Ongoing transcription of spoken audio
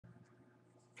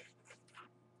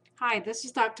Hi, this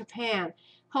is Dr. Pan,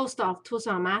 host of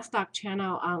Tucson Math Doc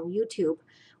channel on YouTube.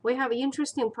 We have an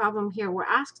interesting problem here. We're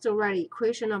asked to write an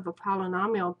equation of a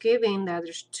polynomial given that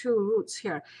there's two roots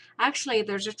here. Actually,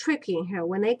 there's a trick in here.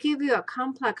 When they give you a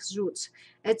complex roots,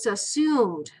 it's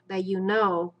assumed that you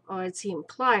know, or it's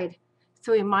implied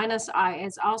 3 minus I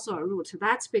is also a root.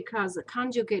 That's because the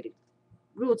conjugate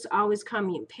roots always come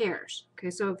in pairs. Okay,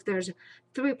 so if there's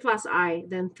 3 plus I,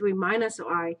 then 3 minus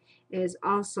I is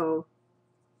also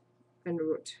a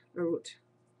root.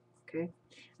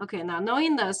 Okay, now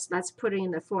knowing this, let's put it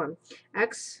in the form.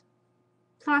 X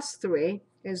plus 3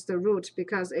 is the root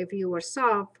because if you were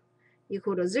solve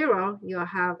equal to 0, you'll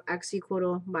have x equal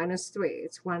to minus 3.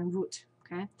 It's one root.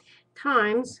 Okay,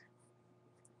 times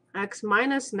x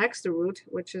minus next root,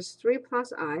 which is 3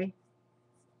 plus I,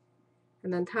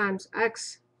 and then times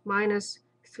x minus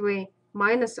 3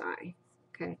 minus I.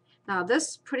 Okay, now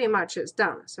this pretty much is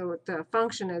done. So the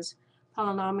function is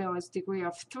polynomial is degree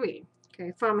of 3.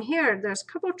 Okay, from here, there's a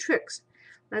couple tricks.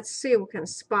 Let's see if we can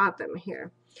spot them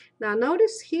here. Now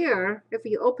notice here, if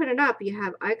you open it up, you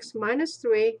have x minus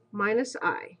 3 minus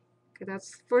I. Okay,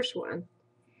 that's the first one.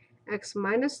 X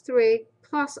minus 3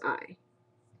 plus I.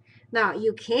 Now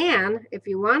you can, if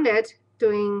you wanted,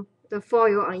 doing the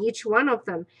FOIL on each one of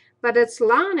them, but it's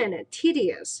long and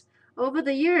tedious. Over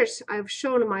the years, I've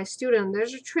shown my student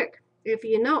there's a trick. If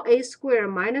you know a squared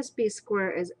minus b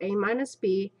squared is a minus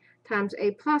b times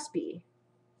a plus b.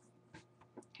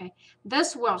 Okay,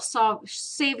 this will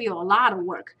save you a lot of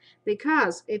work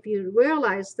because if you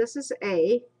realize this is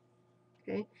a,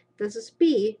 okay, this is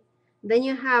b, then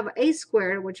you have a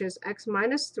squared, which is x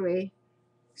minus 3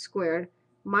 squared,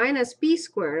 minus b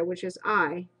squared, which is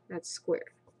I, that's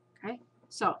squared. Okay,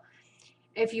 so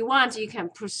if you want, you can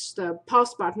push the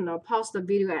pause button or pause the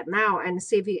video at now and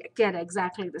see if you get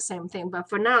exactly the same thing. But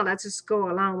for now, let's just go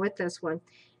along with this one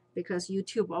because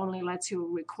YouTube only lets you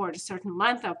record a certain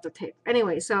length of the tape.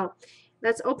 Anyway, so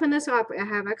let's open this up. I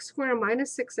have x squared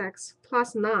minus 6x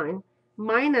plus 9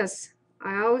 minus,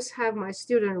 I always have my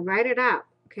student write it out.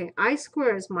 Okay, I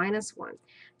squared is minus 1.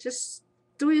 Just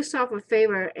do yourself a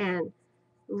favor and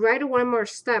write one more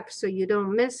step so you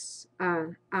don't miss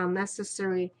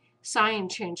unnecessary sign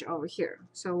change over here.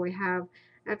 So we have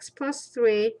x plus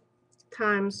 3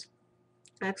 times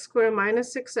x squared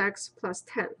minus 6x plus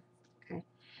 10. Okay.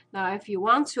 Now if you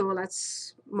want to,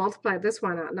 let's multiply this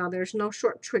one out. Now there's no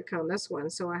short trick on this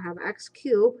one. So I have x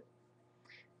cubed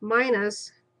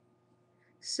minus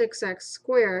 6x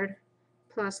squared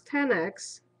plus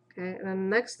 10x. Okay, and then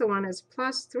the next one is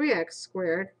plus 3x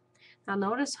squared. Now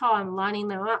notice how I'm lining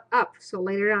them up, so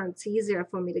later on it's easier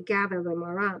for me to gather them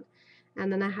around. And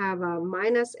then I have a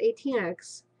minus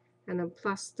 18x and then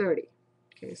plus 30.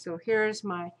 Okay, so here's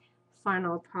my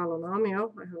final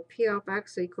polynomial. I have p of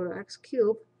x equal to x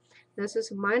cubed. This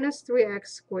is minus 3x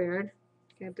squared.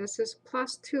 Okay, this is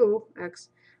plus 2x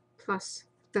plus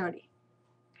 30.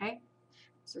 Okay,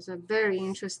 this is a very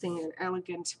interesting and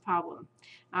elegant problem.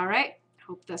 All right,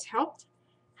 hope this helped.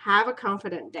 Have a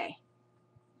confident day.